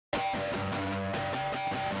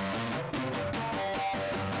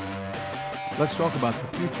Let's talk about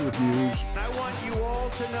the future of news. I want you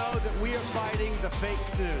all to know that we are fighting the fake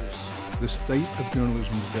news. The state of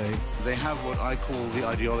journalism today. They have what I call the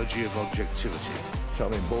ideology of objectivity.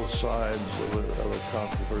 Telling both sides of a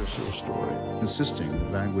controversial story. Insisting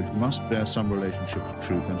that language must bear some relationship to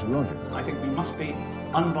truth and to logic. I think we must be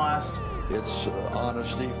unbiased. It's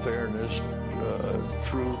honesty, fairness,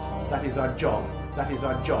 truth. That is our job. That is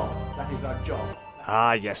our job. That is our job.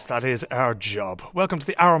 Ah, yes, that is our job. Welcome to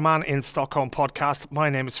the Our Man in Stockholm podcast.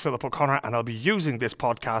 My name is Philip O'Connor, and I'll be using this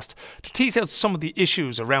podcast to tease out some of the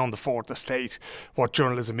issues around the fourth estate, what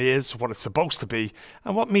journalism is, what it's supposed to be,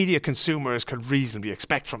 and what media consumers can reasonably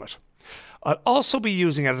expect from it. I'll also be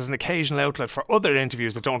using it as an occasional outlet for other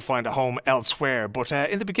interviews that don't find a home elsewhere, but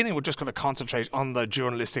in the beginning we're just going to concentrate on the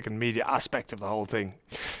journalistic and media aspect of the whole thing.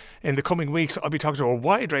 In the coming weeks, I'll be talking to a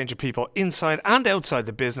wide range of people inside and outside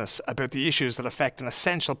the business about the issues that affect an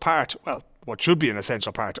essential part, well, what should be an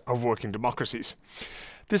essential part of working democracies.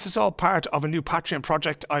 This is all part of a new Patreon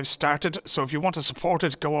project I've started, so if you want to support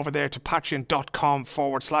it, go over there to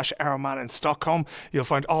patreon.com/Our Man in Stockholm. You'll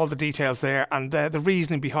find all the details there and the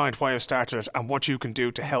reasoning behind why I've started it and what you can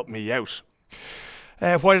do to help me out.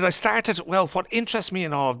 Why did I start it? Well, what interests me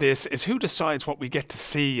in all of this is who decides what we get to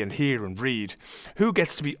see and hear and read, who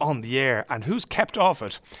gets to be on the air and who's kept off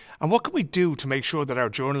it, and what can we do to make sure that our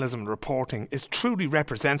journalism and reporting is truly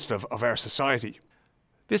representative of our society.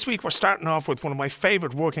 This week we're starting off with one of my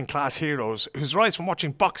favourite working class heroes whose rise from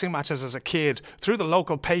watching boxing matches as a kid through the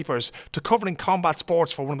local papers to covering combat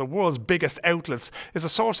sports for one of the world's biggest outlets is a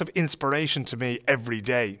source of inspiration to me every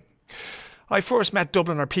day. I first met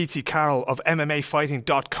Dubliner P.T. Carroll of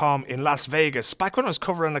MMAfighting.com in Las Vegas back when I was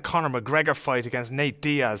covering a Conor McGregor fight against Nate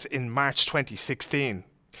Diaz in March 2016.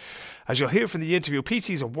 As you'll hear from the interview,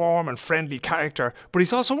 P.T.'s a warm and friendly character, but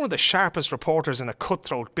he's also one of the sharpest reporters in a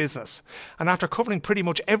cutthroat business. And after covering pretty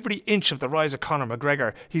much every inch of the rise of Conor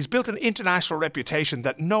McGregor, he's built an international reputation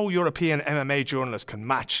that no European MMA journalist can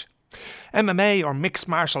match. MMA, or mixed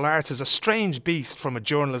martial arts, is a strange beast from a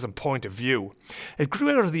journalism point of view. It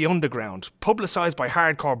grew out of the underground, publicised by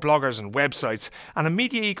hardcore bloggers and websites, and a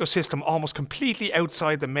media ecosystem almost completely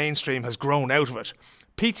outside the mainstream has grown out of it.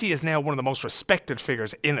 PT is now one of the most respected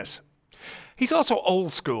figures in it. He's also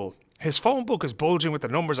old school. His phone book is bulging with the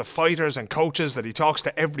numbers of fighters and coaches that he talks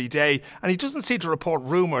to every day, and he doesn't seem to report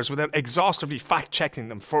rumours without exhaustively fact-checking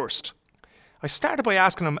them first. I started by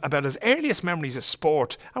asking him about his earliest memories of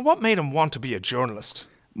sport and what made him want to be a journalist.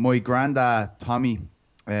 My granddad, Tommy,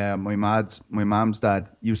 my mum's dad,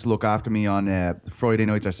 used to look after me on Friday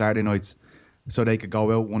nights or Saturday nights so they could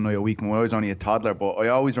go out one night a week when I was only a toddler. But I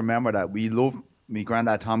always remember that we loved my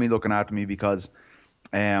granddad Tommy looking after me because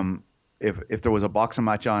if there was a boxing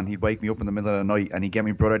match on, he'd wake me up in the middle of the night and he'd get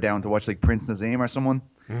my brother down to watch like Prince Nazim or someone.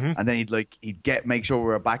 Mm-hmm. And then he'd make sure we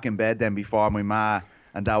were back in bed then before my ma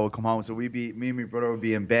and dad would come home. So me and my brother would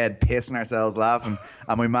be in bed pissing ourselves laughing,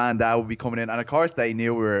 and my ma and dad would be coming in. And of course they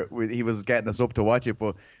knew he was getting us up to watch it,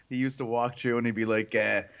 but he used to walk through and he'd be like,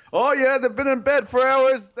 oh yeah, they've been in bed for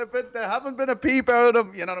hours. They haven't been a peep out of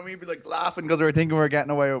them. You know what I mean? He'd be like laughing because we were thinking we were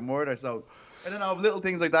getting away with murder. So I don't know, little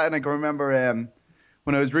things like that. And I can remember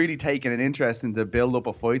when I was really taking an interest in the build up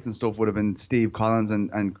of fights and stuff would have been Steve Collins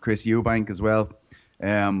and Chris Eubank as well.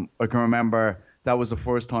 I can remember that was the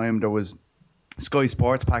first time there was Sky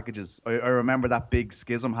Sports packages. I remember that big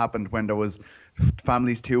schism happened when there was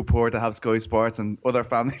families too poor to have Sky Sports and other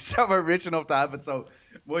families that were rich enough to have it. So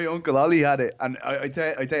my uncle Ollie had it, and I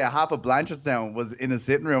tell you, half of Blanchardstown was in a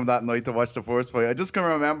sitting room that night to watch the first fight. I just can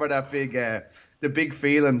remember that the big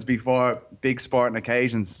feelings before big sporting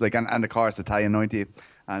occasions, like and of course Italian 90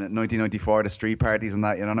 and 1994 the street parties and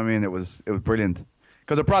that. You know what I mean? It was brilliant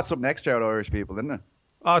because it brought something extra out of Irish people, didn't it?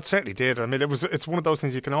 Oh, it certainly did. I mean, it's one of those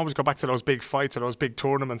things you can always go back to those big fights or those big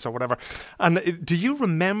tournaments or whatever. And do you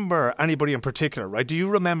remember anybody in particular, right? Do you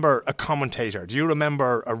remember a commentator? Do you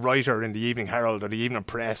remember a writer in the Evening Herald or the Evening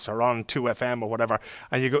Press or on 2FM or whatever?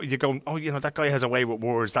 And you go, oh, you know, that guy has a way with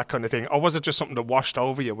words, that kind of thing. Or was it just something that washed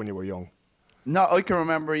over you when you were young? No, I can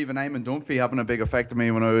remember even Eamon Dunphy having a big effect on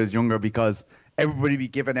me when I was younger because everybody be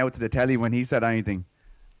giving out to the telly when he said anything.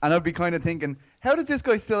 And I'd be kind of thinking, how does this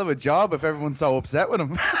guy still have a job if everyone's so upset with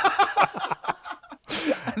him?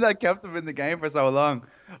 And that kept him in the game for so long.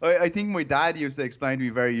 I think my dad used to explain to me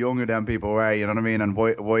very young who them people were, you know what I mean, and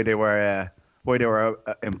why they were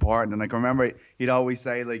important. And I can remember he'd always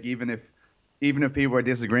say, like, even if people were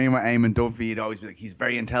disagreeing with Eamon Dunphy, he'd always be like, he's a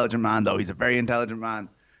very intelligent man, though. He's a very intelligent man.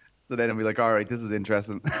 So then I'd be like, all right, this is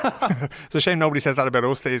interesting. It's a shame nobody says that about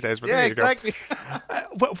us these days. But Yeah, there you go. exactly.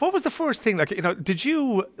 What was the first thing? Like, did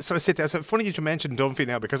you sort of sit there? So funny you mentioned Dunphy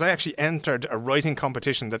now, because I actually entered a writing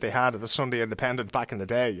competition that they had at the Sunday Independent back in the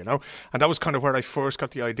day, and that was kind of where I first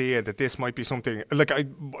got the idea that this might be something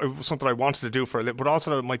something I wanted to do for a little, but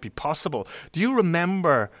also that it might be possible. Do you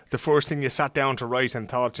remember the first thing you sat down to write and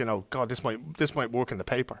thought, God, this might work in the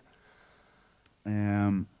paper?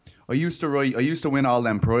 I used to win all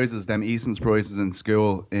them prizes, them Eason's prizes in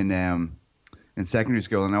school, in secondary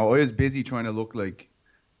school, and I was busy trying to look like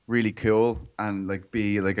really cool and like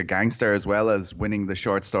be like a gangster, as well as winning the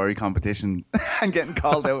short story competition and getting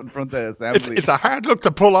called out in front of the assembly. It's a hard look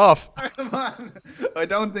to pull off. Man, I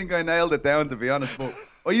don't think I nailed it down, to be honest, but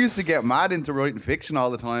I used to get mad into writing fiction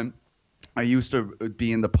all the time. I used to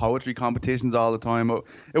be in the poetry competitions all the time.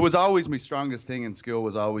 It was always my strongest thing in school,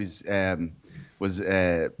 was always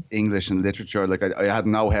English and literature. Like I had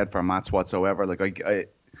no head for maths whatsoever. Like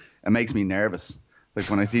it makes me nervous. Like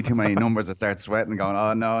when I see too many numbers, I start sweating, going,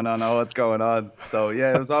 "Oh no, what's going on?" So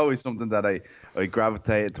yeah, it was always something that I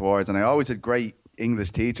gravitated towards, and I always had great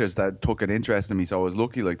English teachers that took an interest in me. So I was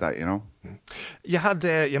lucky like that, You had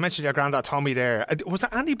you mentioned your granddad Tommy there. Was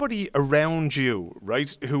there anybody around you,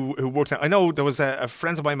 right, who worked? I know there was a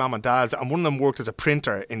friends of my mum and dad's, and one of them worked as a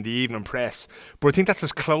printer in the Evening Press. But I think that's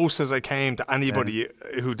as close as I came to anybody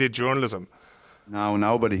who did journalism. No,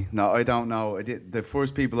 nobody. No, I don't know. The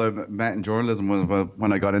first people I met in journalism was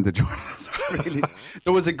when I got into journalism. Really,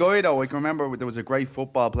 there was a guy though. I can remember there was a great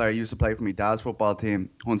football player. He used to play for my dad's football team,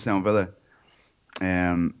 Huntstown Villa.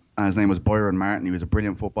 And his name was Byron Martin. He was a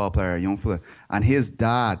brilliant football player, a young fella. And his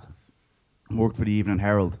dad worked for the Evening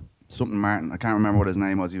Herald. Something Martin. I can't remember what his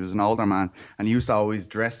name was. He was an older man, and he used to always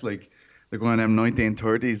dress like one of them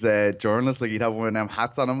 1930s journalists. Like he'd have one of them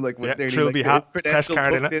hats on him, like with Trilby hat, press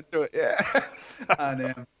card in it. Into it. Yeah.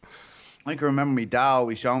 And I can remember my dad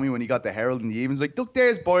always showing me when he got the Herald in the evenings, like, look,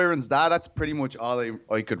 there's Byron's dad. That's pretty much all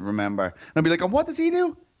I could remember. And I'd be like, and what does he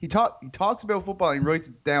do? He talks about football and he writes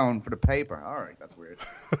it down for the paper. All right, that's weird.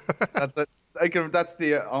 That's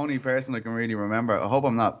the only person I can really remember. I hope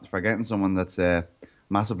I'm not forgetting someone that's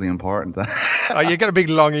massively important. You get a big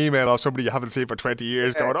long email off somebody you haven't seen for 20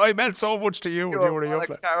 years going, I meant so much to you when you were a young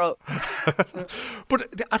Alex Carroll.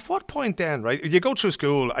 But at what point then, right, you go through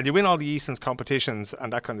school and you win all the Eason's competitions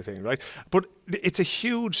and that kind of thing, right? But it's a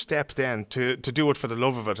huge step then to do it for the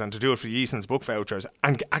love of it and to do it for the Eason's book vouchers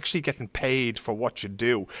and actually getting paid for what you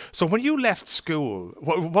do. So when you left school,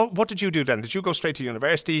 what did you do then? Did you go straight to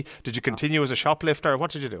university? Did you continue as a shoplifter?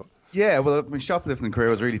 What did you do? Yeah, well, my shoplifting career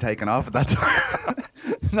was really taking off at that time.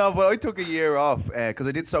 No, but I took a year off because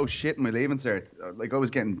I did so shit in my leaving cert. Like I was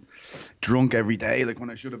getting drunk every day, like when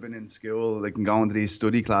I should have been in school, like and going to these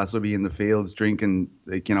study classes. I'd be in the fields drinking,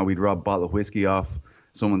 like we'd rob a bottle of whiskey off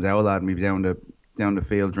someone's owl lad and we'd be down the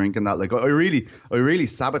field drinking that. Like I really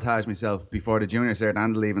sabotaged myself before the junior cert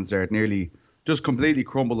and the leaving cert. Nearly just completely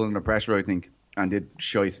crumbled under pressure, I think, and did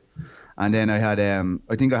shite. And then I had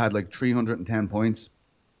I think I had like 310 points.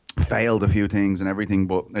 Failed a few things and everything,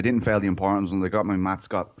 but I didn't fail the important ones. I got my maths,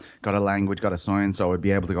 got a language, got a science, so I'd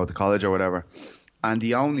be able to go to college or whatever. And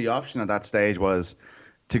the only option at that stage was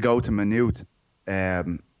to go to Maynooth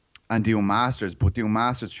and do a master's, but do a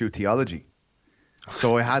master's through theology.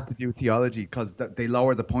 So I had to do theology because they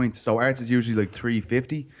lower the points. So arts is usually like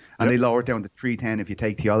 350 and they lower it down to 310 if you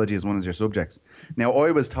take theology as one of your subjects. Now,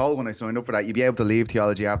 I was told when I signed up for that, you'd be able to leave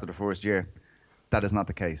theology after the first year. That is not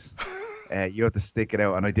the case. You have to stick it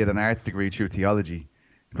out, and I did an arts degree through theology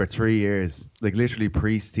for 3 years, like literally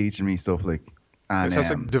priests teaching me stuff like. And it's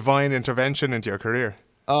a divine intervention into your career.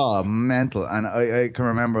 Oh, mental! And I can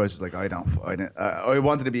remember I was just like, I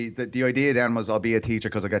wanted to be. The idea then was I'll be a teacher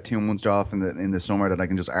because I got 2 months off in the summer that I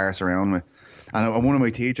can just arse around with. And one of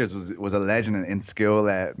my teachers was a legend in school,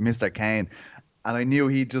 Mr. Kane. And I knew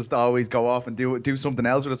he'd just always go off and do something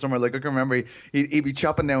else for the summer. Like I can remember he'd be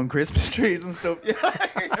chopping down Christmas trees and stuff. Yeah,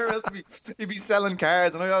 or else he'd be selling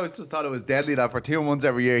cars. And I always just thought it was deadly that for 2 months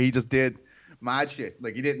every year he just did mad shit.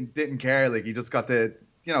 Like he didn't care. Like he just got to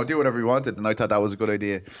do whatever he wanted. And I thought that was a good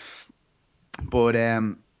idea. But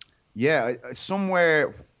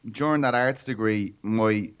somewhere during that arts degree,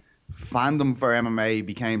 my fandom for MMA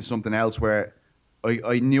became something else where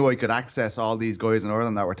I knew I could access all these guys in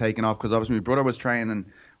Ireland that were taking off because obviously my brother was training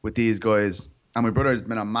with these guys and my brother has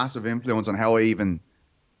been a massive influence on how I even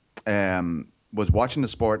was watching the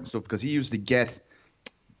sport and stuff because he used to get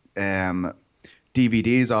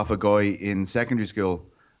DVDs off a guy in secondary school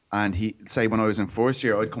and he say when I was in first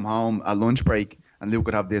year I'd come home at lunch break and Luke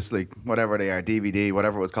would have this, like, whatever they are, DVD,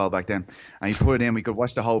 whatever it was called back then, and he'd put it in. We could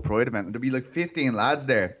watch the whole Pride event, and there'd be like 15 lads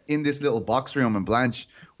there in this little box room in Blanche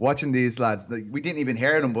watching these lads. Like, we didn't even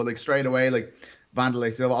hear them, but like straight away, like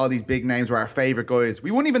Vanderlei Silva, all these big names were our favorite guys.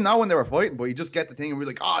 We wouldn't even know when they were fighting, but you just get the thing, and we're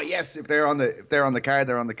like, oh yes, if they're on the card,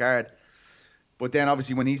 they're on the card. But then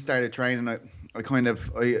obviously when he started training,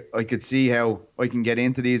 I could see how I can get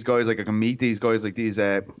into these guys. Like, I can meet these guys, like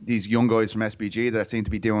these young guys from SBG that seem to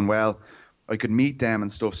be doing well. I could meet them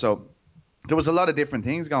and stuff. So there was a lot of different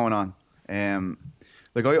things going on.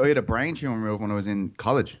 Like I had a brain tumor removed when I was in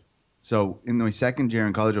college. So in my second year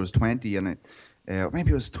in college, I was 20, and maybe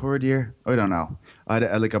it was third year. I don't know. I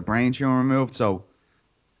had like a brain tumor removed. So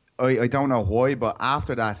I don't know why, but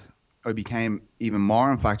after that, I became even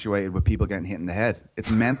more infatuated with people getting hit in the head. It's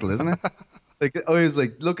mental, isn't it? Like, I was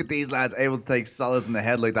like, look at these lads able to take solids in the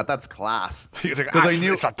head like that. That's class. Because I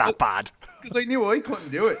knew it's not that bad. Because I knew I couldn't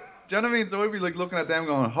do it. Do you know what I mean? So I'd be like looking at them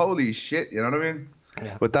going, holy shit, you know what I mean?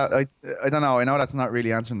 Yeah. But that, I don't know. I know that's not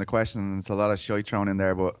really answering the question, and it's a lot of shite thrown in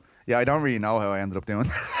there. But yeah, I don't really know how I ended up doing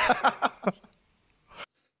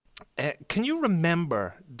that. Can you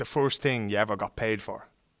remember the first thing you ever got paid for?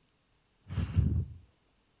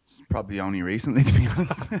 Probably only recently, to be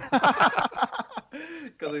honest.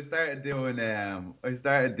 Because I started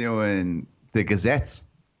doing the Gazettes.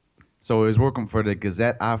 So I was working for the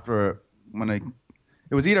Gazette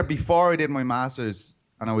it was either before I did my master's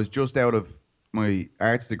and I was just out of my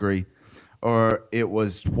arts degree, or it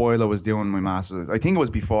was while I was doing my master's. I think it was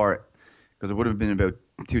before it, because it would have been about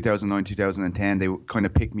 2009, 2010. They kind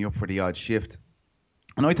of picked me up for the odd shift,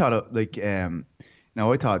 and I thought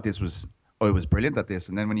I was brilliant at this.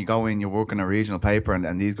 And then when you go in, you work in a regional paper,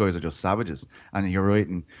 and these guys are just savages, and you're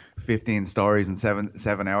writing 15 stories in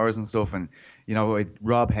seven hours and stuff. And you know,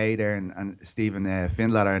 Rob Hayder and Stephen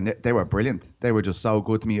Findlater, and they were brilliant. They were just so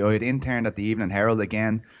good to me. I had interned at the Evening Herald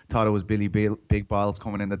again, thought it was Billy Big Balls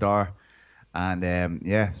coming in the door, and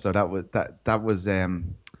so that was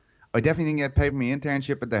I definitely didn't get paid for my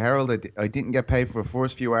internship at the Herald. I didn't get paid for the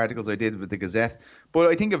first few articles I did with the Gazette. But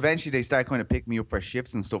I think eventually they started kind of picking me up for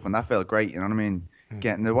shifts and stuff, and that felt great, you know what I mean?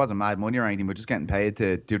 There wasn't mad money or anything, but just getting paid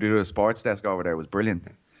to do the sports desk over there was brilliant.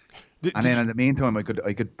 And then in the meantime, I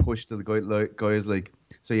could push to the guys like,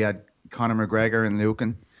 so you had Conor McGregor and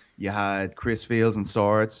Lucan, you had Chris Fields and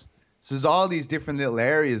Swords. So there's all these different little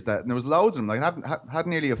areas and there was loads of them. Like, I had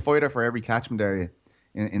nearly a fighter for every catchment area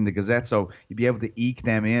in the Gazette, so you'd be able to eke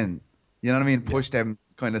them in. You know what I mean? Push them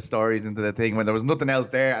kind of stories into the thing when there was nothing else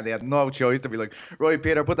there, and they had no choice to be like, right,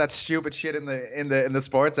 Peter, put that stupid shit in the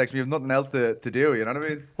sports section. You have nothing else to do. You know what I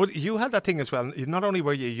mean? Well, you had that thing as well. Not only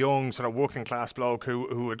were you a young sort of working class bloke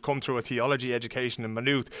who had come through a theology education in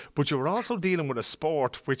Maynooth, but you were also dealing with a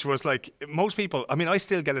sport which was like, most people, I mean, I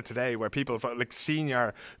still get it today where people like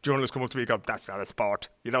senior journalists come up to me and go, that's not a sport,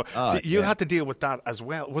 you know. So you had to deal with that as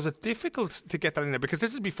well. Was it difficult to get that in there? Because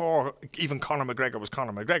this is before even Conor McGregor was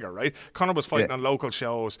Conor McGregor, right? Conor was fighting on local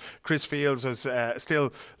shows. Chris Fields was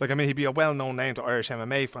still, like, I mean, he'd be a well-known name to Irish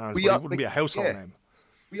MMA fans, but he wouldn't be a household name.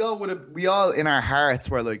 We all in our hearts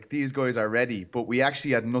were like, these guys are ready, but we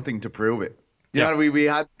actually had nothing to prove it. You know, we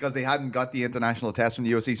had, because they hadn't got the international test from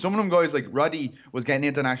the UFC. Some of them guys, like Roddy, was getting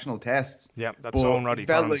international tests. Yeah, that's own Roddy,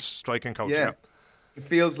 Connor's like, striking coach. Yeah, it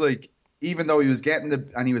feels like even though he was getting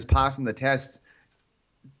and he was passing the tests,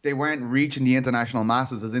 they weren't reaching the international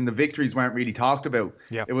masses, as in the victories weren't really talked about.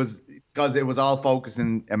 Yeah, it was because it was all focused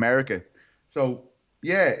in America. So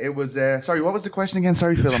yeah, it was. Sorry, what was the question again?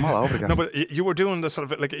 Sorry, Phil, I'm all over again. No, but you were doing the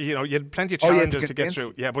sort of like, you know, you had plenty of challenges to get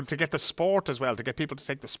through. Yeah, but to get the sport as well, to get people to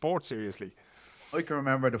take the sport seriously. I can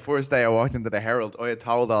remember the first day I walked into the Herald, I had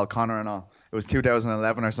told all Conor and all. It was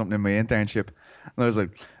 2011 or something in my internship, and I was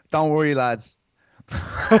like, "Don't worry, lads."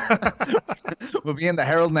 We'll be in the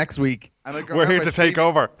Herald next week. And we're here to take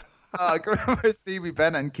over. I can remember Stevie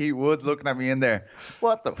Bennett and Keith Woods looking at me in there.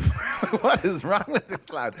 What the what is wrong with this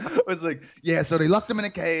lad? I was like, yeah, so they locked him in a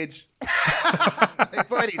cage. They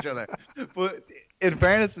fight each other. But in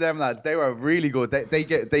fairness to them lads, they were really good.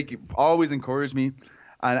 They always encouraged me.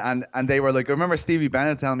 And they were like, I remember Stevie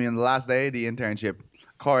Bennett telling me on the last day of the internship,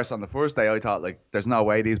 of course, on the first day, I thought, like, there's no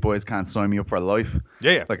way these boys can't sign me up for life.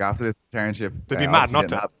 Yeah. Like, after this internship. They'd be mad not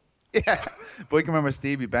to. Yeah. But I can remember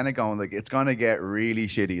Stevie Bennett going, like, it's going to get really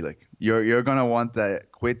shitty. Like, you're going to want to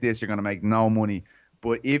quit this. You're going to make no money.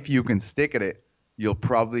 But if you can stick at it, you'll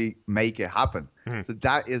probably make it happen. So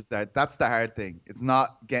that's the hard thing. It's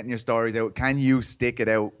not getting your stories out. Can you stick it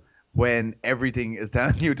out when everything is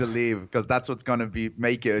telling you to leave, because that's what's going to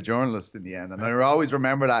make you a journalist in the end. And I always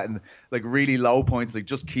remember that in like really low points, like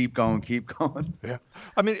just keep going. Yeah.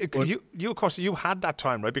 I mean, you of course, you had that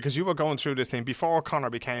time, right? Because you were going through this thing before Conor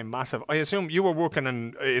became massive. I assume you were working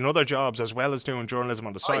in other jobs as well as doing journalism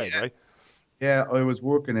on the side, right? Yeah, I was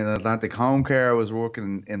working in Atlantic Home Care. I was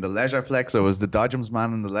working in the Leisureplex. I was the Dodgems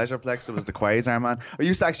man in the Leisureplex. I was the Quasar man. I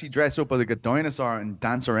used to actually dress up like a dinosaur and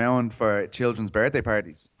dance around for children's birthday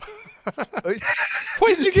parties.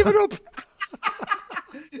 Why did you give it up?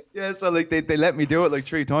 Yeah, so like they let me do it like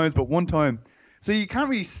 3 times, but one time, so you can't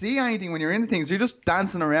really see anything when you're in things. You're just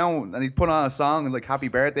dancing around, and he put on a song like Happy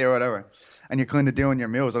Birthday or whatever, and you're kind of doing your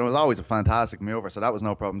moves. And it was always a fantastic mover, so that was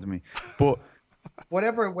no problem to me. But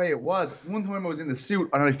whatever way it was, one time I was in the suit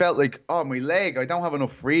and I felt like, oh, my leg, I don't have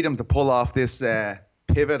enough freedom to pull off this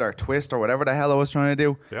pivot or twist or whatever the hell I was trying to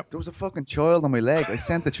do. Yep. There was a fucking child on my leg. I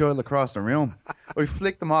sent the child across the room. I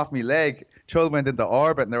flicked them off my leg. Child went into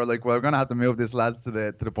orbit, and they were like, well, we're going to have to move this lads to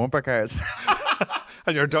the bumper cars.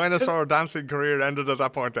 And your dinosaur dancing career ended at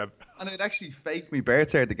that point then. And I'd actually faked my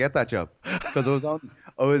birth cert to get that job, because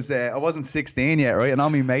I wasn't 16 yet, right? And all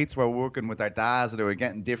my mates were working with their dads, and they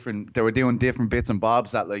were doing different bits and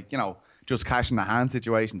bobs that, like, you know, just cash in the hand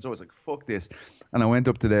situation. So I was like, fuck this. And I went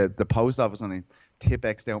up to the post office and I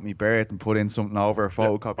Tipp-X'd out my birth and put in something over a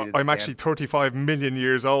photocopy. I'm actually 35 million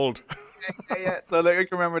years old. Yeah. So like, I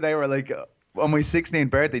can remember they were like, on my 16th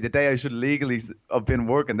birthday, the day I should legally have been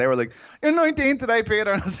working, they were like, you're 19 today,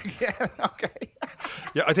 Peter. And I was like, yeah, okay.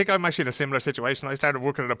 Yeah, I think I'm actually in a similar situation. I started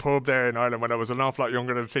working at a pub there in Ireland when I was an awful lot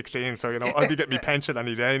younger than 16. So, you know, I'll be getting my pension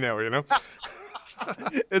any day now, you know.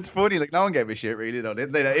 It's funny, like, no one gave a shit really, though,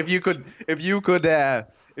 didn't they? If you could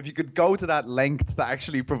go to that length to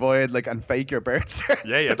actually provide, like, and fake your birth cert.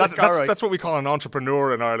 Yeah, that's what we call an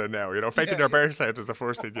entrepreneur in Ireland now, you know. Faking your birth cert is the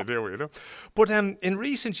first thing you do, you know. But in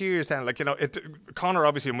recent years then, like, you know, Conor,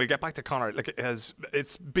 obviously, when we get back to Conor, like,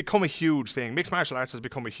 it's become a huge thing. Mixed martial arts has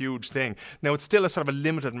become a huge thing. Now, it's still a sort of a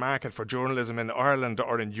limited market for journalism in Ireland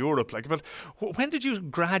or in Europe, like, but when did you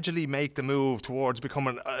gradually make the move towards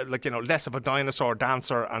becoming, like, you know, less of a dinosaur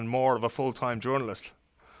dancer and more of a full-time journalist?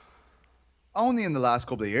 Only in the last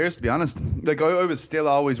couple of years, to be honest. Like, I was still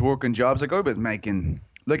always working jobs. Like, I was making,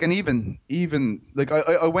 like, and even like,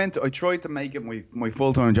 I tried to make it my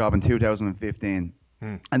full-time job in 2015.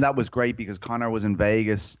 And that was great because Conor was in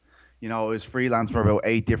Vegas. You know, I was freelance for about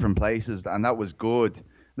 8 different places, and that was good.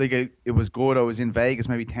 Like, it was good. I was in Vegas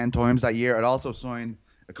maybe 10 times that year. I'd also signed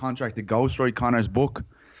a contract to ghostwrite Conor's book.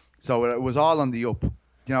 So it was all on the up.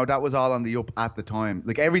 You know, that was all on the up at the time.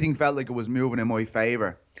 Like, everything felt like it was moving in my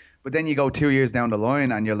favor. But then you go 2 years down the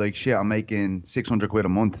line and you're like, shit, I'm making 600 quid a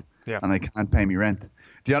month, and I can't pay me rent.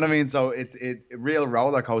 Do you know what I mean? So it's a real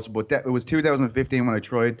roller coaster. But it was 2015 when I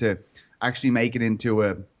tried to actually make it into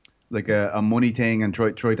a money thing and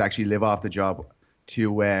try to actually live off the job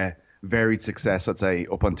to varied success, I'd say,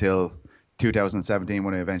 up until 2017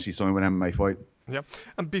 when I eventually signed with MMA Fight. Yeah.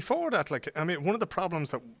 And before that, like, I mean, one of the problems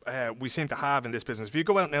that we seem to have in this business, if you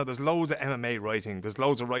go out now, there's loads of MMA writing. There's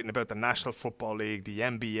loads of writing about the National Football League, the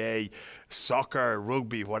NBA, soccer,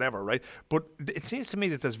 rugby, whatever, right? But it seems to me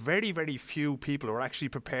that there's very, very few people who are actually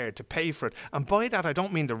prepared to pay for it. And by that, I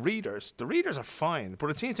don't mean the readers. The readers are fine. But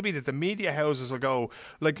it seems to me that the media houses will go,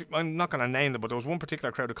 like, I'm not going to name them, but there was one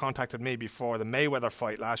particular crowd who contacted me before the Mayweather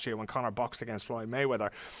fight last year when Conor boxed against Floyd Mayweather.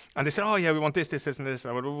 And they said, oh, yeah, we want this, and this.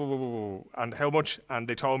 And I went, ooh, and how much? And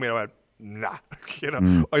they told me, I went, nah, you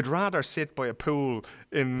know, I'd rather sit by a pool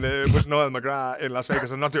with Noel McGrath in Las Vegas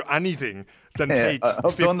and not do anything than take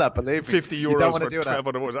I've done that, believe me. 50 euros for 12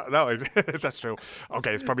 hours. No, that's true.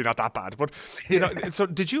 Okay, it's probably not that bad. But, you know, so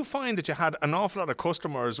did you find that you had an awful lot of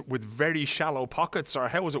customers with very shallow pockets, or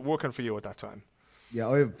how was it working for you at that time? Yeah,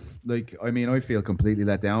 I feel completely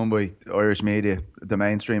let down by Irish media, the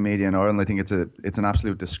mainstream media in Ireland. I think it's an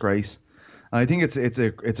absolute disgrace. And I think it's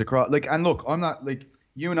a like, and look, I'm not like,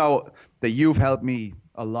 you know, that you've helped me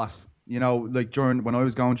a lot. You know, like during when I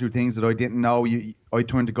was going through things that I didn't know, I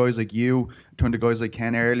turned to guys like you, turned to guys like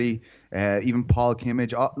Ken Early, even Paul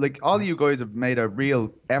Kimmage. Like, all of you guys have made a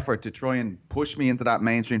real effort to try and push me into that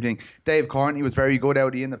mainstream thing. Dave Courtney was very good out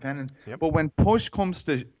of the independent. Yep. But when push comes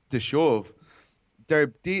to shove,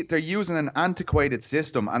 they're using an antiquated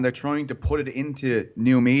system and they're trying to put it into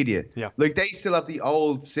new media. Yeah. Like, they still have the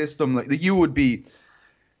old system. Like you'd be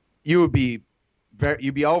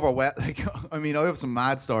overwhelmed. Like, I mean, I have some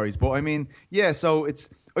mad stories, but I mean, yeah. So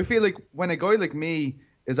I feel like when a guy like me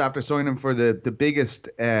is after signing for the biggest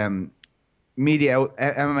MMA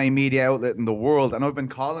media outlet in the world, and I've been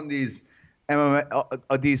calling these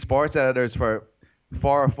these sports editors for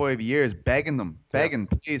 4 or 5 years, begging,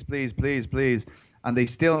 please, and they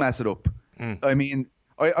still mess it up. I mean,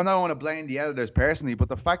 I don't want to blame the editors personally, but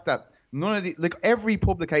the fact that none of the, like, every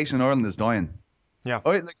publication in Ireland is dying. Yeah.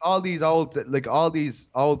 Like all these old, like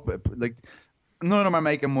none of them are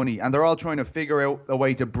making money, and they're all trying to figure out a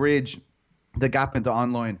way to bridge the gap into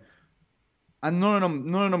online. And none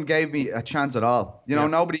of them gave me a chance at all. You know,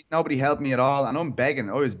 nobody helped me at all. And I'm begging.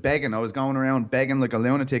 I was begging. I was going around begging like a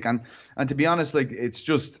lunatic. And to be honest, like, it's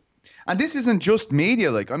just, and this isn't just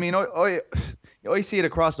media. Like, I mean, I see it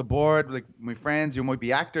across the board. Like, my friends who might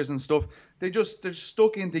be actors and stuff, they're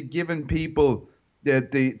stuck into giving people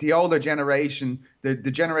the older generation, the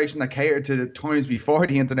generation that catered to the times before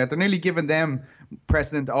the internet. They're nearly giving them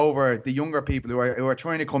precedent over the younger people who are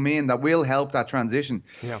trying to come in that will help that transition.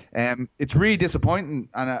 Yeah. It's really disappointing,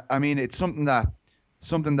 and I mean, it's something that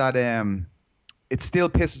it still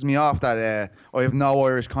pisses me off that I have no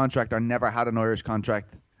Irish contract or never had an Irish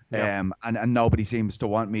contract. Yeah. And nobody seems to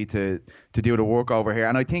want me to do the work over here.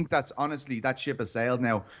 And I think that's, honestly, that ship has sailed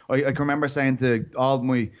now. I can remember saying to all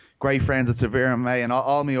my great friends at Severe MMA and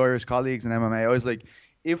all my Irish colleagues in MMA, I was like,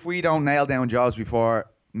 if we don't nail down jobs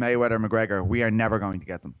before Mayweather McGregor, we are never going to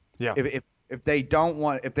get them. Yeah. If they don't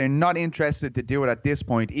want, if they're not interested to do it at this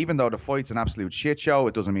point, even though the fight's an absolute shit show,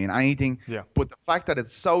 it doesn't mean anything. Yeah. But the fact that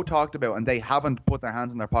it's so talked about and they haven't put their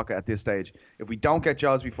hands in their pocket at this stage, if we don't get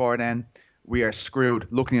jobs before then, we are screwed.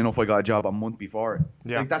 Luckily enough, I got a job a month before.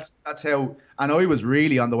 Yeah. Like, that's how, and I was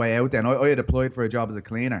really on the way out then. I had applied for a job as a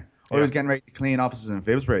cleaner. I was getting ready to clean offices in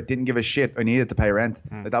Phibsborough. Didn't give a shit. I needed to pay rent.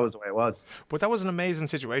 Like, that was the way it was. But that was an amazing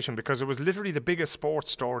situation because it was literally the biggest sports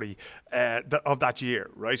story of that year,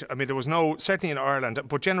 right? I mean, there was no, certainly in Ireland,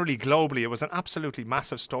 but generally globally, it was an absolutely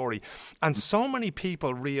massive story. And so many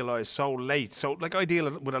people realised so late. So, like, I deal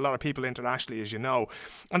with a lot of people internationally, as you know.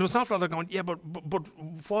 And there was an awful lot of going, yeah, but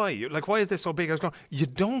why? Like, why is this so big? I was going, you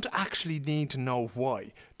don't actually need to know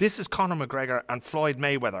why. This is Conor McGregor and Floyd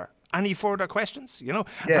Mayweather. Any further questions? You know?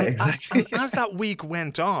 Yeah, exactly. And as that week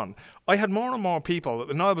went on, I had more and more people.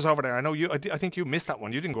 And I was over there. I know you. I think you missed that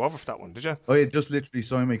one. You didn't go over for that one, did you? I had just literally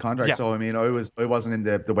signed my contract, so I mean, I wasn't in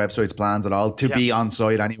the website's plans at all to be on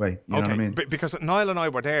site anyway. You know what I mean? Because Niall and I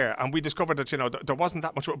were there, and we discovered that there wasn't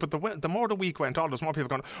that much. But the more the week went on, there's more people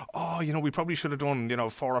going, oh, we probably should have done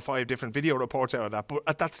 4 or 5 different video reports out of that. But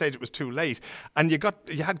at that stage, it was too late. And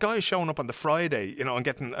you had guys showing up on the Friday, and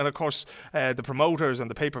of course the promoters and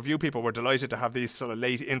the pay-per-view people were delighted to have these sort of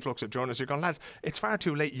late influx of journalists. You're going, lads, it's far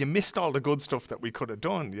too late. You missed all the good stuff that we could have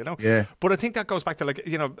done, Yeah. But I think that goes back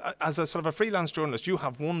to, as a sort of a freelance journalist, you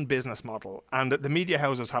have one business model and the media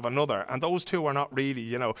houses have another, and those two are not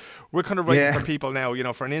really, we're kind of writing for people now,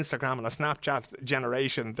 for an Instagram and a Snapchat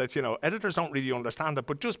generation that, editors don't really understand it,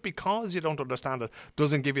 but just because you don't understand it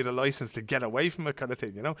doesn't give you the license to get away from it, kind of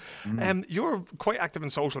thing, You're quite active in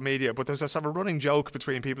social media, but there's a sort of running joke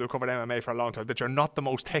between people who covered MMA for a long time that you're not the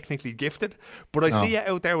most technically gifted, but I see you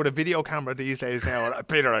out there with a video camera these days now, and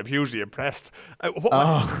Peter, I'm hugely impressed.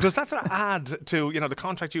 Does that sort of add to the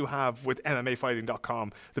contract you have with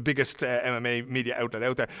MMAfighting.com, the biggest MMA media outlet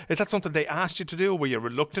out there? Is that something they asked you to do? Were you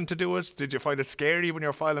reluctant to do it? Did you find it scary when you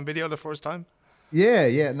were filing video the first time?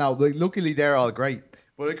 Yeah. No, luckily they're all great.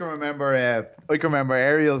 But I can remember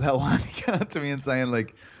Ariel Helwani came up to me and saying,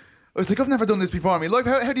 like, I was like, I've never done this before. I mean, look,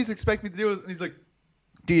 how do you expect me to do it? And he's like,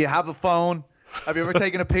 do you have a phone? Have you ever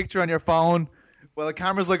taken a picture on your phone? Well, the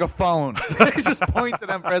camera's like a phone. He's just pointed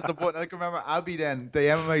and pressed the button. I can remember Abby then, the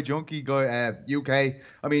MMA junkie guy,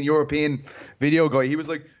 European video guy. He was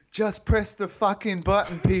like, just press the fucking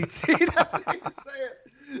button, Pete. That's how you say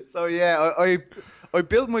it. So yeah, I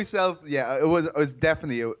built myself. Yeah, it was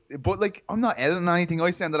definitely. But like, I'm not editing anything.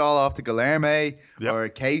 I send it all off to Guilherme or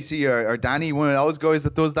Casey or Danny, one of those guys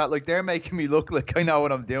that does that. Like, they're making me look like I know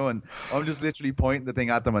what I'm doing. I'm just literally pointing the thing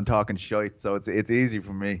at them and talking shite. So it's easy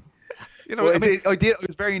for me. I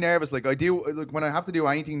was very nervous. Like, when I have to do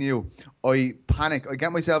anything new, I panic. I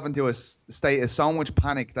get myself into a state of so much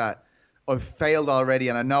panic that I've failed already,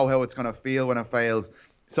 and I know how it's gonna feel when it fails.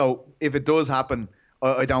 So if it does happen,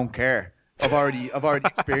 I don't care. I've already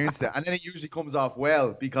experienced it, and then it usually comes off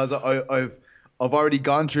well because I've already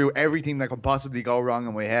gone through everything that could possibly go wrong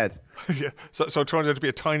in my head. Yeah. So it turns out to be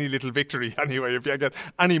a tiny little victory anyway, if you get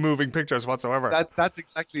any moving pictures whatsoever. That's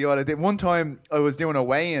exactly what I did. One time I was doing a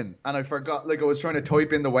weigh-in and I forgot, like, I was trying to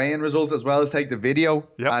type in the weigh-in results as well as take the video.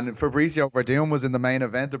 Yep. And Fabricio Verdum was in the main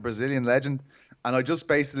event, a Brazilian legend. And I just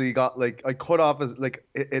basically got, like, I cut off his, like,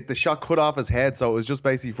 the shot cut off his head. So it was just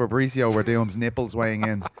basically Fabricio Verdum's nipples weighing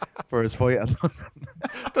in for his fight.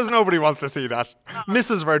 There's nobody wants to see that.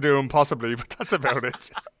 Mrs. Verdum possibly, but that's about it.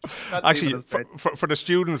 Actually, for the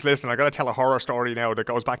students listening, I got to tell a horror story now that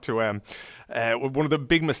goes back to one of the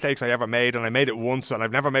big mistakes I ever made, and I made it once, and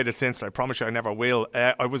I've never made it since, and I promise you I never will.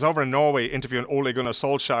 I was over in Norway interviewing Ole Gunnar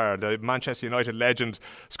Solskjaer, the Manchester United legend,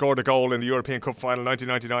 scored a goal in the European Cup final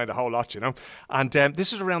 1999, the whole lot, you know. And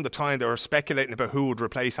this was around the time they were speculating about who would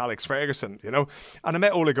replace Alex Ferguson, you know. And I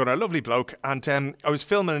met Ole Gunnar, a lovely bloke, and I was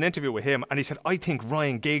filming an interview with him, and he said, I think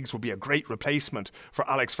Ryan Giggs would be a great replacement for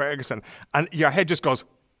Alex Ferguson. And your head just goes,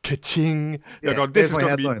 ka-ching. You're going, this is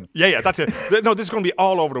going to be... Yeah, that's it. No, this is going to be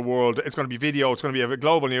all over the world. It's going to be video. It's going to be a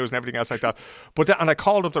global news and everything else like that. But and I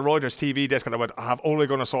called up the Reuters TV desk and I went, I have Ole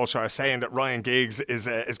Gunnar Solskjaer saying that Ryan Giggs is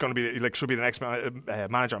going to be, like, should be the next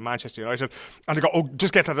manager of Manchester United. And they go, oh,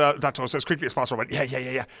 just get that to us as quickly as possible. I went,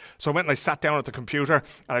 yeah. So I went and I sat down at the computer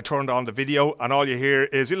and I turned on the video, and all you hear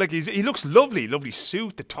is, like, he looks lovely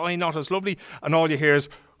suit, the tie knot is lovely, and all you hear is...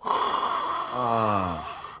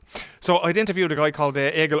 So I'd interviewed a guy called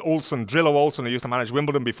Egil Olsen, Drillo Olsen, who used to manage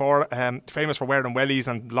Wimbledon before, famous for wearing wellies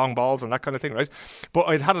and long balls and that kind of thing, right? But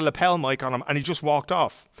I'd had a lapel mic on him and he just walked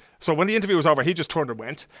off. So when the interview was over, he just turned and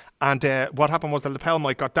went. And what happened was the lapel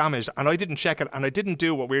mic got damaged, and I didn't check it, and I didn't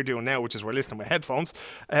do what we're doing now, which is we're listening with headphones.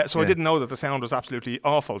 I didn't know that the sound was absolutely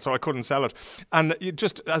awful, so I couldn't sell it. And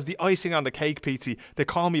just as the icing on the cake, Petey, they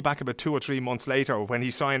called me back about 2 or 3 months later when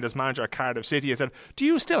he signed as manager at Cardiff City and said, do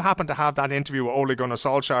you still happen to have that interview with Ole Gunnar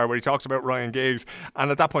Solskjaer where he talks about Ryan Giggs?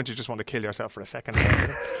 And at that point, you just want to kill yourself for a second.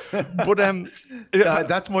 But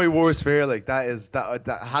that's my worst fear. Like,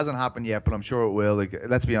 that hasn't happened yet, but I'm sure it will. Like,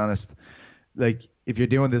 let's be honest. Like, if you're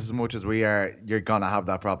doing this as much as we are, you're gonna have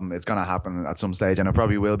that problem. It's gonna happen at some stage, and it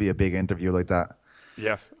probably will be a big interview like that.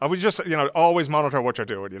 Yeah, I would just, always monitor what you're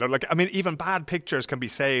doing. Like, I mean, even bad pictures can be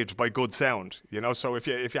saved by good sound. So if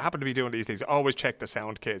you happen to be doing these things, always check the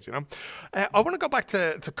sound, kids. I want to go back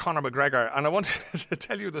to Conor McGregor, and I want to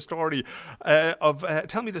tell you the story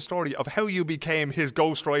tell me the story of how you became his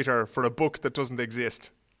ghostwriter for a book that doesn't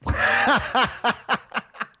exist.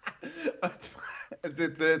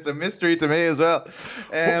 It's a mystery to me as well.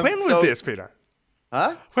 When was this, Peter?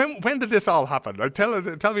 Huh? When did this all happen? Tell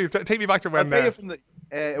me, take me back to when. I'll tell you from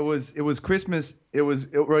it was Christmas.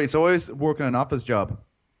 Right. So I was working an office job,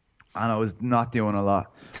 and I was not doing a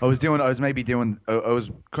lot. I was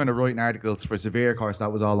kind of writing articles for Severe, of course.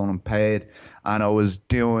 That was all unpaid, and I was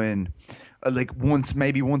doing. Like once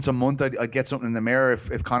a month, I'd get something in the Mirror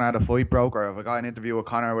if Conor had a fight broke, or if I got an interview with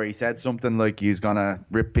Conor where he said something like he's gonna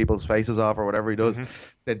rip people's faces off or whatever he does,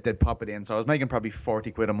 they'd pop it in. So I was making probably 40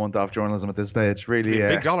 quid a month off journalism at this stage. Really,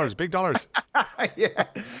 big dollars. Yeah,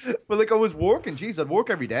 but like I was working. Geez, I'd work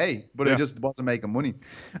every day, but I just wasn't making money.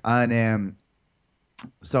 And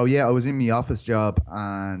so yeah, I was in my office job,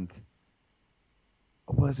 and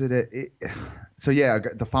so yeah,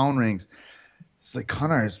 the phone rings. It's like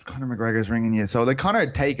Conor McGregor's ringing you. So like Conor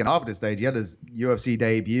had taken off at this stage. He had his UFC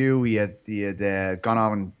debut. He had gone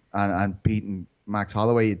on and beaten Max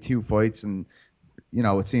Holloway. He had 2 fights, and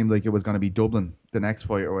it seemed like it was going to be Dublin the next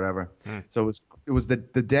fight or whatever. So it was the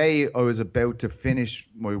day I was about to finish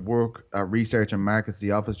my work at Research and Markets,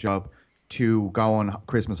 the office job, to go on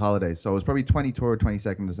Christmas holidays. So it was probably 23rd,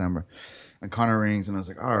 22nd December. And Conor rings, and I was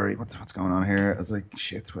like, all right, what's going on here? I was like,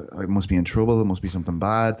 shit, I must be in trouble. It must be something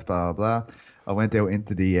bad, blah, blah, blah. I went out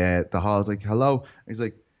into the hall. I was like, hello. He's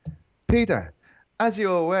like, Peter, as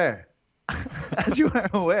you are aware,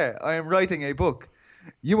 I am writing a book.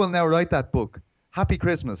 You will now write that book. Happy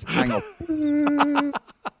Christmas. Hang up.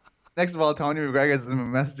 Next of all, Tony McGregor sends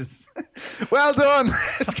him messages. Well done.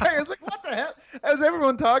 I was like, what the hell? How's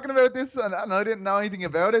everyone talking about this? And I didn't know anything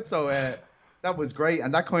about it. So that was great.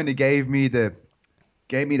 And that kind of gave me the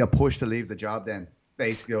push to leave the job then.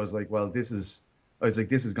 Basically, I was like, this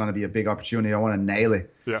is going to be a big opportunity. I want to nail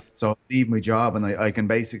it. Yeah. So I leave my job, and I can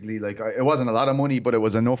basically, like, it wasn't a lot of money, but it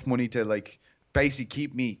was enough money to, like,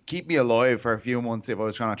 basically keep me alive for a few months if I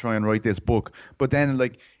was trying to try and write this book. But then,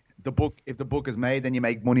 like, if the book is made, then you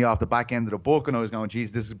make money off the back end of the book. And I was going,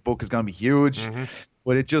 geez, this book is going to be huge. Mm-hmm.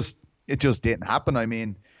 But it just didn't happen. I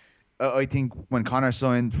mean, I think when Conor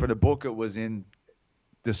signed for the book, it was in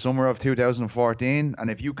the summer of 2014,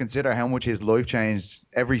 and if you consider how much his life changed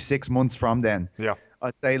every 6 months from then,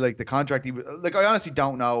 I'd say like the contract. I honestly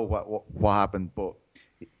don't know what happened, but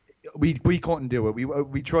we couldn't do it.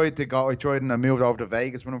 We tried to go. I tried, and I moved over to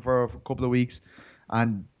Vegas with him for a couple of weeks,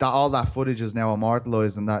 and all that footage is now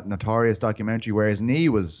immortalized in that Notorious documentary where his knee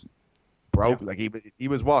was broke. Like he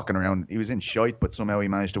was walking around, he was in shite, but somehow he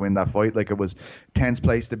managed to win that fight. Like, it was tense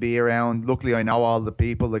place to be around. Luckily, I know all the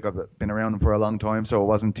people. Like, I've been around them for a long time, so it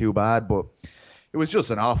wasn't too bad. But it was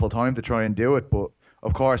just an awful time to try and do it. But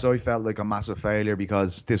of course, I felt like a massive failure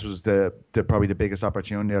because this was the probably the biggest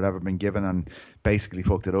opportunity I'd ever been given, and basically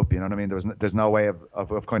fucked it up. You know what I mean? There's no way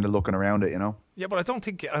of kind of looking around it. You know? Yeah, but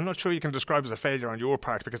I'm not sure you can describe it as a failure on your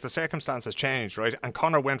part because the circumstances changed, right? And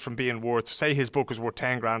Conor went from being worth, say his book was worth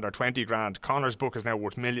 10 grand or 20 grand, Conor's book is now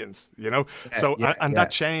worth millions, you know? That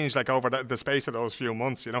changed like over the space of those few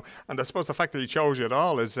months, you know? And I suppose the fact that he chose you at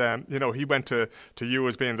all is, you know, he went to you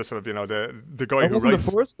as being the sort of, you know, the guy who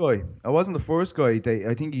writes. I wasn't the first guy.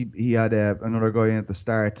 I think he had another guy in at the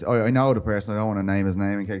start. I know the person. I don't want to name his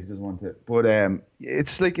name in case he doesn't want to. But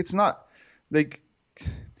it's like, it's not like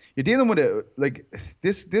you're dealing with it. Like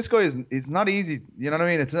this guy is not easy. You know what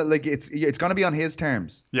I mean? It's not like it's going to be on his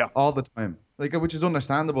terms. Yeah. All the time. Like, which is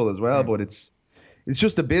understandable as well. But it's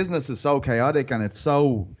just the business is so chaotic and it's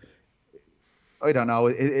so, I don't know.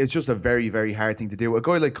 It's just a very, very hard thing to do. A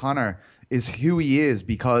guy like Conor is who he is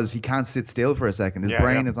because he can't sit still for a second. His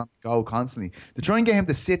brain is on the go constantly. To try and get him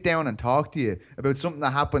to sit down and talk to you about something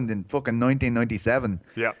that happened in fucking 1997.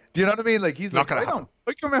 Yeah. Do you know what I mean? Like, he's not like,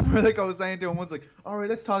 I can remember, like, I was saying to him once, like, all right,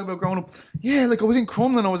 let's talk about growing up. Yeah, like, I was in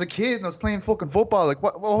Crumlin, I was a kid, and I was playing fucking football. Like,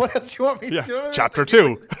 what else do you want me to do? You know Chapter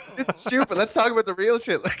 2. It's stupid. Let's talk about the real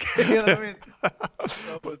shit. Like, you know what I mean?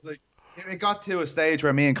 So it was like, it got to a stage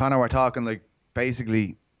where me and Conor were talking, like,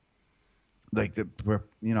 basically, like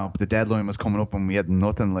the deadline was coming up and we had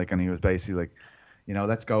nothing, like, and he was basically like, you know,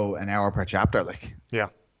 let's go an hour per chapter, like. Yeah.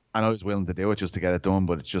 And I was willing to do it just to get it done,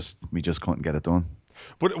 but we just couldn't get it done.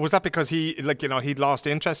 But was that because he, like, you know, he'd lost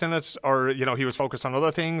interest in it, or, you know, he was focused on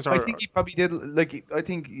other things? Or? I think he probably did. Like, I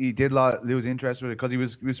think he did lose interest with it because he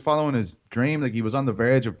was following his dream. Like, he was on the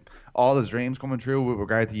verge of all his dreams coming true with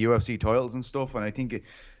regard to UFC titles and stuff. And I think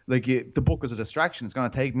the book was a distraction. It's going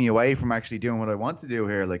to take me away from actually doing what I want to do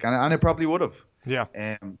here. Like, and it probably would have. Yeah.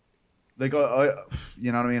 Like, I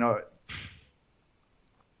you know what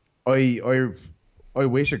I mean? I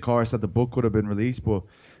wish, of course, that the book could have been released, but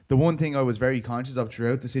the one thing I was very conscious of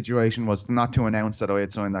throughout the situation was not to announce that I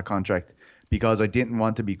had signed that contract because I didn't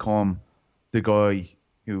want to become the guy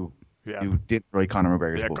who didn't write Conor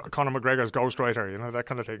McGregor's book. Conor McGregor's ghostwriter, you know, that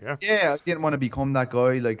kind of thing, yeah? Yeah, I didn't want to become that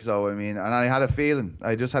guy, like, so, I mean, and I had a feeling.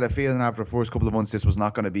 I just had a feeling after the first couple of months this was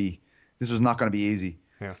not going to be easy.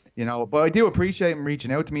 Yeah. You know, but I do appreciate him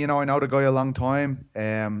reaching out to me. You know, I know the guy a long time.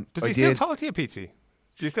 Does he still talk to you, Pete?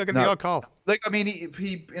 Do you still get the odd call? Like, I mean,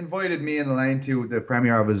 he invited me and Elaine to the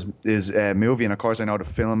premiere of his movie, and of course I know the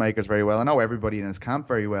filmmakers very well. I know everybody in his camp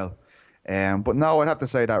very well. But no, I'd have to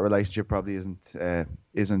say that relationship probably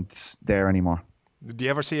isn't there anymore. Do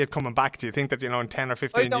you ever see it coming back? Do you think that, you know, in 10 or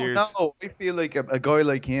 15 years? I don't know. I feel like a guy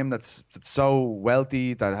like him that's so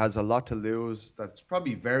wealthy, that has a lot to lose, that's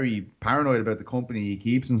probably very paranoid about the company he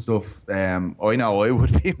keeps and stuff. I know I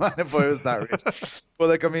would be, man, if I was that rich. But,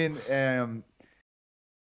 like, I mean,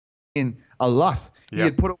 in a lot. Yeah.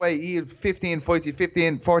 He had 14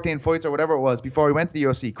 fights or whatever it was before he went to the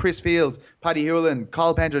UFC. Chris Fields, Paddy Hewlin,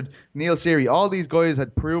 Carl Pendred, Neil Seary, all these guys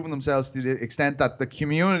had proven themselves to the extent that the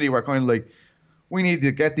community were kind of like, we need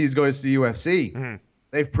to get these guys to the UFC. Mm-hmm.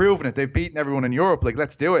 They've proven it. They've beaten everyone in Europe. Like,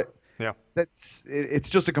 let's do it. Yeah. It's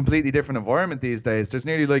just a completely different environment these days. There's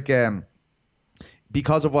nearly like,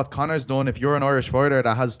 because of what Conor's done, if you're an Irish fighter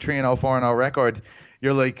that has 3-0, 4-0 record,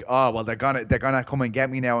 you're like, oh, well, they're gonna come and get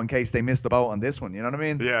me now in case they missed the boat on this one. You know what I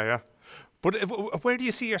mean? Yeah, yeah. But where do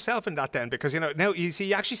you see yourself in that then? Because, you know, now you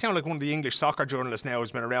actually sound like one of the English soccer journalists now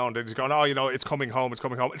who's been around and he's going, oh, you know, it's coming home.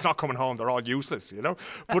 It's not coming home. They're all useless, you know.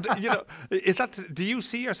 But, you know, do you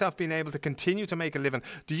see yourself being able to continue to make a living?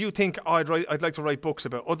 Do you think, oh, I'd like to write books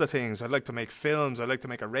about other things. I'd like to make films. I'd like to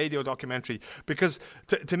make a radio documentary. Because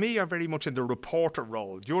to me, you're very much in the reporter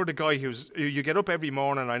role. You're the guy you get up every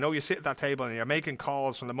morning. I know you sit at that table and you're making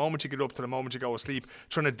calls from the moment you get up to the moment you go to sleep,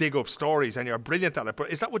 trying to dig up stories, and you're brilliant at it. But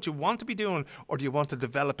is that what you want to be doing? Or do you want to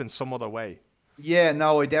develop in some other way? Yeah,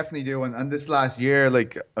 no, I definitely do. And this last year,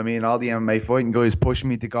 like, I mean, all the MMA fighting guys pushing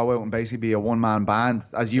me to go out and basically be a one-man band,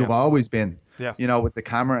 as you've always been, you know, with the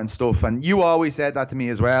camera and stuff. And you always said that to me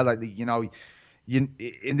as well. Like, you know,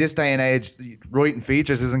 in this day and age, writing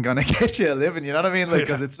features isn't going to get you a living. You know what I mean? Like,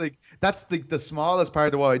 because it's like, that's the smallest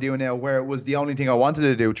part of what I do now, where it was the only thing I wanted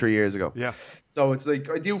to do 3 years ago. Yeah. So it's like,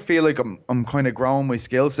 I do feel like I'm kind of growing my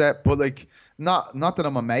skill set, but like, not that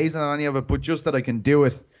I'm amazing at any of it, but just that I can do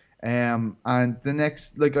it. And the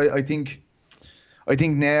next, like, I think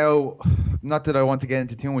now, not that I want to get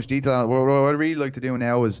into too much detail, what I'd really like to do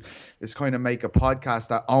now is kind of make a podcast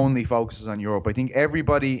that only focuses on Europe. I think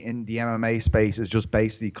everybody in the MMA space is just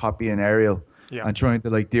basically copying Ariel and trying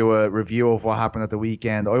to, like, do a review of what happened at the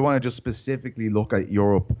weekend. I want to just specifically look at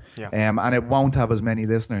Europe, and it won't have as many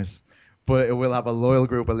listeners. but it will have a loyal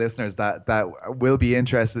group of listeners that will be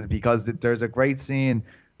interested, because there's a great scene,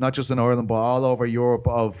 not just in Ireland but all over Europe,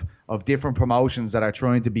 of different promotions that are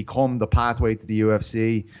trying to become the pathway to the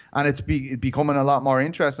UFC, and it's becoming a lot more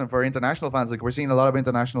interesting for international fans. Like, we're seeing a lot of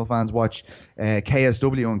international fans watch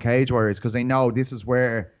KSW and Cage Warriors because they know this is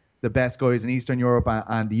where the best guys in Eastern Europe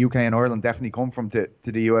and the UK and Ireland definitely come from to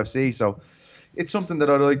the UFC. So it's something that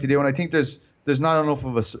I'd like to do, and I think there's not enough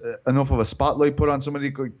of a spotlight put on some of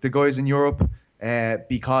the guys in Europe,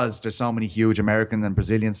 because there's so many huge American and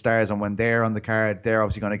Brazilian stars, and when they're on the card, they're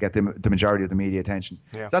obviously going to get the majority of the media attention.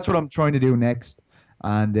 Yeah. So that's what I'm trying to do next,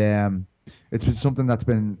 and it's been something that's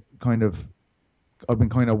been I've been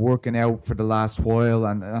kind of working out for the last while,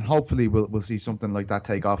 and hopefully we'll see something like that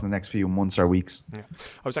take off in the next few months or weeks. Yeah.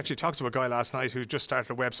 I was actually talking to a guy last night who just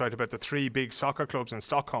started a website about the 3 big soccer clubs in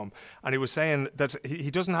Stockholm, and he was saying that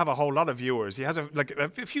he doesn't have a whole lot of viewers. He has a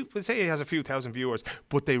few thousand viewers,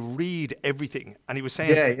 but they read everything. And he was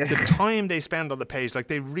saying the time they spend on the page, like,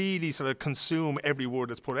 they really sort of consume every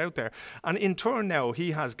word that's put out there. And in turn now,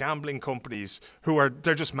 he has gambling companies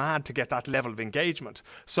they're just mad to get that level of engagement.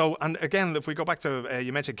 So, and again, if we go back to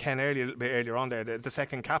you mentioned Ken earlier on there, the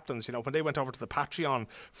second captains, you know, when they went over to the Patreon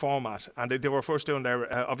format, and they were first doing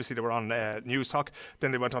their, obviously they were on News Talk,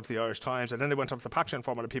 then they went on to the Irish Times, and then they went on to the Patreon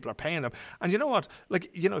format, and people are paying them. And you know what, like,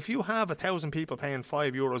 you know, if you have 1,000 people paying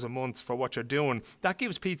 €5 a month for what you're doing, that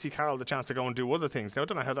gives Pete Carroll the chance to go and do other things. Now, I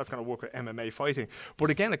don't know how that's going to work with MMA fighting, but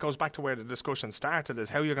again, it goes back to where the discussion started, is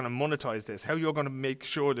how you're going to monetize this, how you're going to make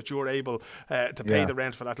sure that you're able to pay the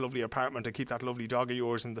rent for that lovely apartment and keep that lovely dog of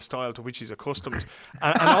yours in the style to which he's accustomed.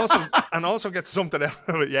 and also get something out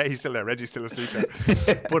of it. Yeah, he's still there. Reggie's still asleep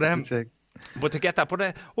there. But to get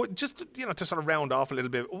that, just, you know, to sort of round off a little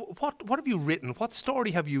bit, what have you written? What story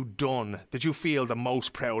have you done that you feel the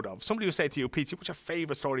most proud of? Somebody will say to you, Pete, what's your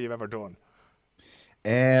favourite story you've ever done?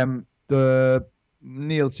 The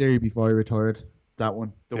Neil Seary before he retired. That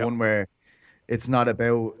one, one where it's not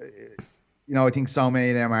about, you know, I think so many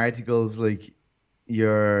of them articles, like,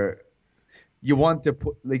 you want to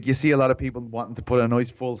put, like, you see a lot of people wanting to put a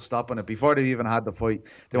nice full stop on it before they even had the fight.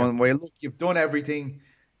 They want, well, look, you've done everything,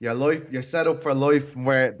 your life, you're set up for life.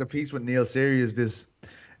 Where the piece with Neil Seary is this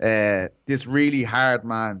really hard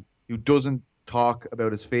man who doesn't talk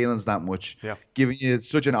about his feelings that much, giving you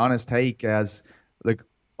such an honest take as, like,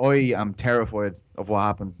 I am terrified of what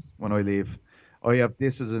happens when I leave. I have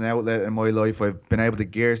this as an outlet in my life. I've been able to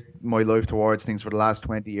gear my life towards things for the last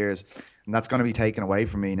 20 years. And that's going to be taken away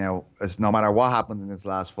from me now, as no matter what happens in this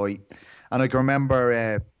last fight. And I can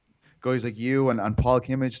remember guys like you and Paul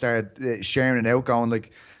Kimmage started sharing it out, going,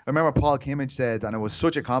 like, I remember Paul Kimmage said, and it was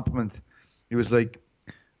such a compliment, he was like,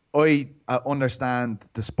 I understand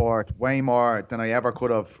the sport way more than I ever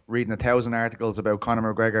could have reading 1,000 articles about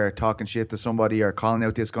Conor McGregor talking shit to somebody or calling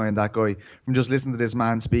out this guy and that guy, from just listening to this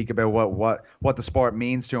man speak about what the sport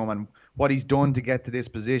means to him and what he's done to get to this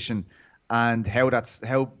position, and how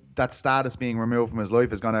that status being removed from his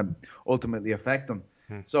life is going to ultimately affect him.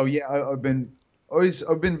 So yeah, I've been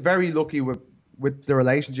very lucky with the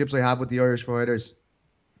relationships I have with the Irish fighters.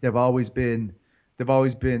 They've always been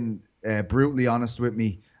brutally honest with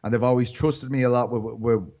me, and they've always trusted me a lot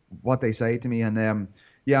with what they say to me. And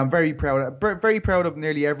I'm very proud of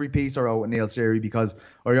nearly every piece I wrote with Neil Seary, because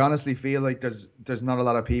I honestly feel like there's not a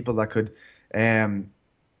lot of people that could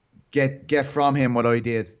get from him what I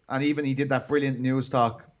did. And even he did that brilliant News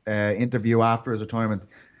Talk interview after his retirement.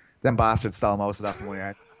 Them bastards stole most of that from my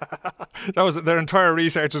art. That was their entire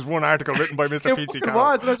research was one article written by Mr. Pete Carroll.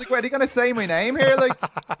 It was, and I was like, "Wait, are they going to say my name here?" Like,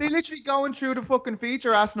 they literally going through the fucking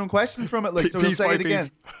feature, asking them questions from it, like, so we'll say it again.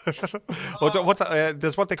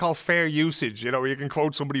 There's what they call fair usage, you know, where you can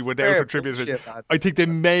quote somebody without attributing. I think they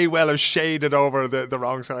may well have shaded over the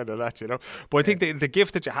wrong side of that, you know. But I think the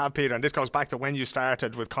gift that you have, Peter, and this goes back to when you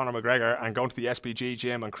started with Conor McGregor and going to the SBG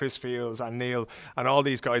gym and Chris Fields and Neil and all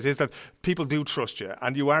these guys, is that people do trust you,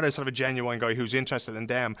 and you are a sort of a genuine guy who's interested in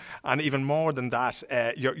them. And even more than that,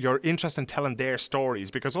 you're interested in telling their stories,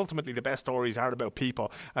 because ultimately the best stories are about people,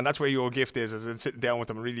 and that's where your gift is in sitting down with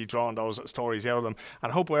them and really drawing those stories out of them. And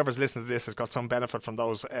I hope whoever's listening to this has got some benefit from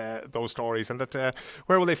those stories. And that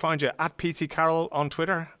where will they find you? At PT Carroll on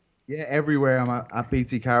Twitter? Yeah, everywhere. I'm at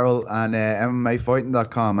PT Carroll and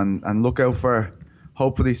MMAfighting.com, and look out for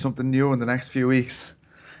hopefully something new in the next few weeks.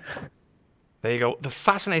 There you go. The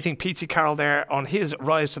fascinating Pete Carroll there on his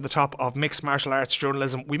rise to the top of mixed martial arts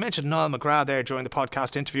journalism. We mentioned Niall McGrath there during the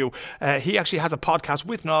podcast interview. He actually has a podcast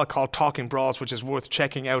with Niall called Talking Brawls, which is worth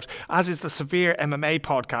checking out, as is the Severe MMA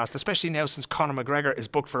podcast, especially now since Conor McGregor is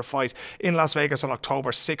booked for a fight in Las Vegas on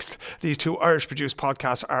October 6th. These two Irish-produced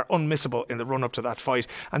podcasts are unmissable in the run-up to that fight.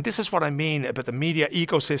 And this is what I mean about the media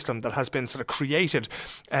ecosystem that has been sort of created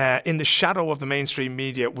in the shadow of the mainstream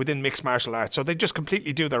media within mixed martial arts. So they just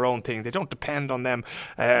completely do their own thing. They don't depend on them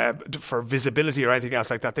for visibility or anything else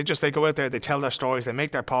like that. They go out there, they tell their stories, they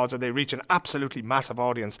make their pods, and they reach an absolutely massive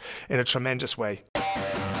audience in a tremendous way.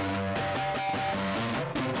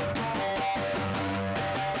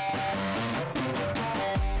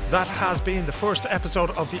 That has been the first episode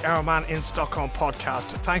of the Our Man in Stockholm podcast.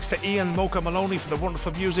 Thanks to Ian Mocha Maloney for the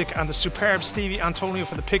wonderful music and the superb Stevie Antonio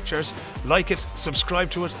for the pictures. Like it,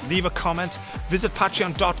 subscribe to it, leave a comment. Visit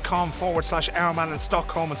patreon.com/Our Man in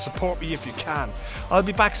Stockholm and support me if you can. I'll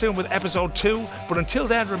be back soon with episode 2, but until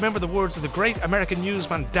then, remember the words of the great American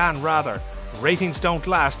newsman Dan Rather. Ratings don't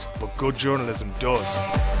last, but good journalism does.